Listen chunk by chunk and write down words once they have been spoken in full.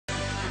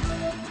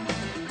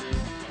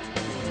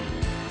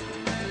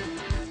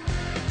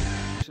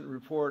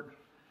support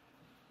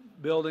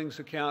buildings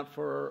account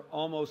for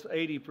almost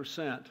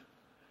 80%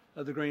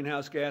 of the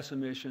greenhouse gas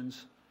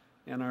emissions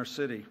in our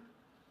city.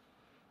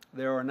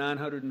 There are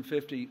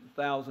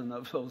 950,000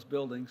 of those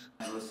buildings.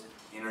 Angeles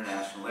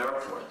International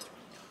Airport.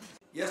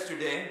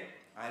 Yesterday,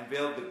 I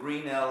unveiled the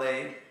Green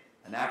LA,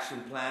 an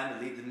action plan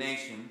to lead the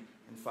nation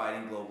in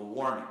fighting global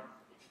warming.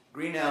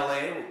 Green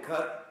LA will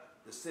cut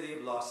the city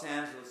of Los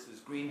Angeles'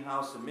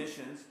 greenhouse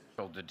emissions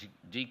to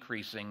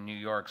decreasing New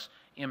York's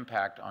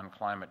impact on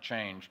climate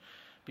change.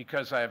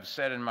 Because I have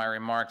said in my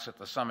remarks at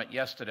the summit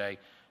yesterday,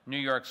 New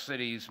York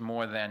City's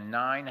more than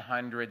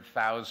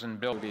 900,000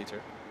 buildings,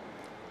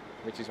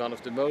 which is one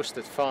of the most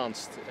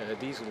advanced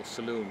diesel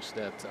saloons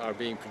that are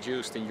being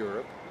produced in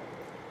Europe.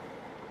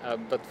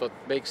 But what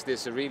makes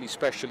this a really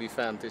special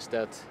event is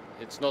that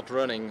it's not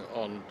running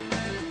on